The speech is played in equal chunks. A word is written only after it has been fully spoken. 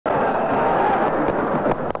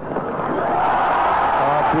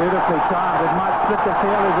wonderfully timed. It might split the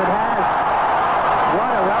field as it has.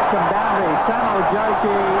 What a welcome boundary. Sunil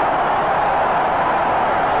Joshi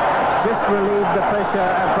just relieved the pressure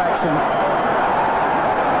a fraction.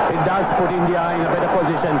 It does put India in a better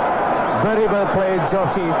position. Very well played,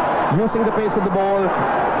 Joshi, using the pace of the ball,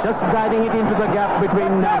 just guiding it into the gap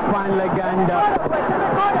between fine leg and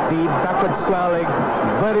the backward square leg.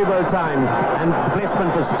 Very well timed, and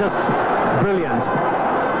placement was just brilliant.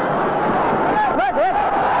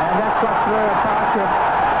 And that's got through past him.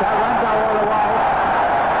 That won't go all the way.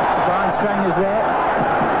 The blind string is there,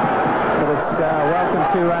 but it's welcome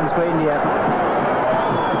 2 runs for India.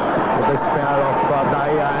 This pair of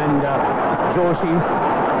Daya and Joshi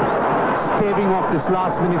staving off this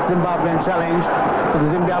last-minute Zimbabwean challenge. So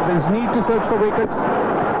the Zimbabweans need to search for wickets,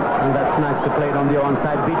 and that's nice to play it on the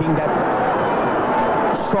onside, beating that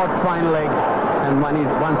short fine leg. And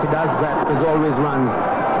once he does that, there's always runs.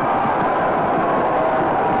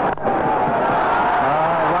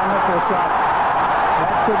 Wonderful shot.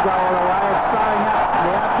 That could go all the way. It's slowing up.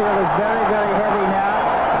 The outfield is very, very heavy now.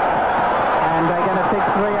 And they're going to pick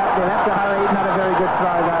 3 up. They'll have to hurry. Not a very good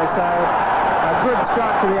throw, though. So a good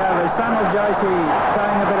strike to the over. Sunil Joshi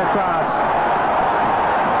showing a bit of class.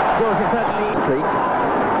 Joshi certainly.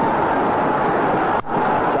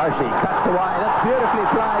 Joshi cuts away. That's beautifully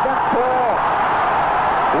played. That's 4.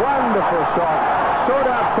 Wonderful shot. Short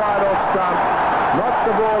outside off stump. Knocked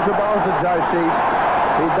the ball to bowl to Joshi.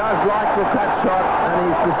 He does like the cut shot, and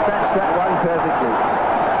he's dispatched that one perfectly.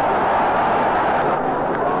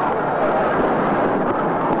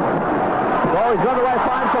 He's got away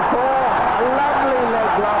fine for 4. A lovely leg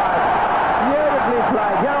glide. Beautifully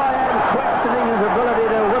played. Here I am questioning his ability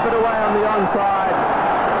to whip it away on the onside.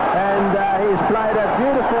 And he's played a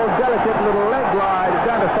beautiful, delicate little leg glide. He's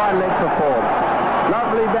down to fine leg for 4.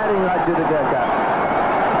 Lovely batting, Ajit Agarkar.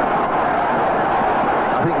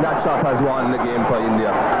 I think that shot has won the game for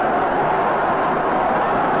India.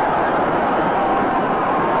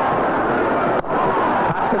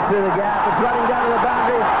 Cuts it through the gap. It's running down to the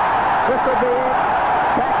boundary. This will be it.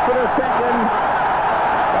 Back for the second.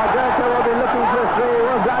 Agarkar will be looking for 3.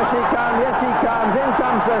 Will Joshi come? Yes, he comes. In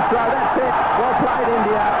comes the throw. That's it. Well played,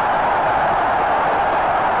 India.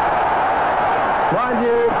 Mind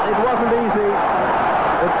you, it wasn't easy.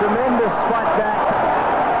 A tremendous fight back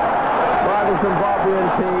by the Zimbabwean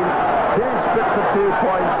team. Desperate for 2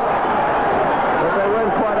 points. But they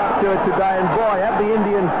weren't quite up to it today. And boy, have the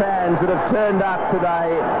Indian fans that have turned up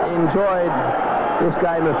today enjoyed this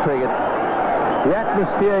game of cricket. The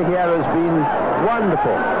atmosphere here has been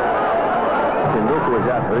wonderful. Tendulkar was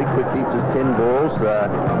out very quickly, just 10 balls.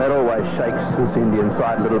 That always shakes this Indian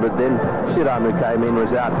side a little bit. Then Shiram, who came in,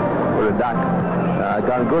 was out for a duck.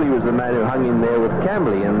 Ganguly was the man who hung in there with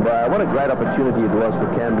Camberley, and what a great opportunity it was for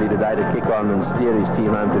Camberley today to kick on and steer his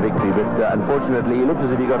team home to victory. But unfortunately, he looked as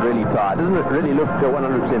if he got really tired. Doesn't it really look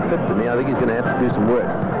 100% fit to me? I think he's going to have to do some work.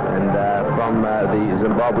 And from the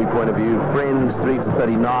Zimbabwe point of view, Friends 3 for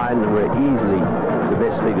 39 were easily the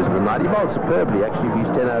best figures of the night. He bowled superbly, actually, for his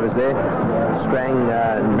 10 overs there. Strang,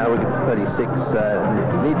 no wicket for 36.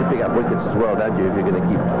 You need to pick up wickets as well, don't you, if you're going to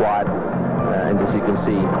keep quiet. And as you can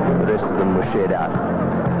see, the rest of them were shared out.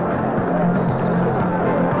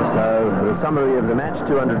 So the summary of the match: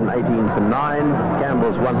 218 for 9,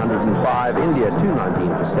 Campbell's 105, India 219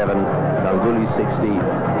 for 7, Ganguly 60,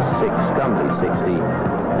 6, Camberley 60,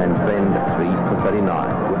 and Friend 3 for 39.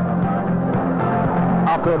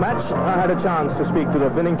 After the match, I had a chance to speak to the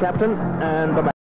winning captain and the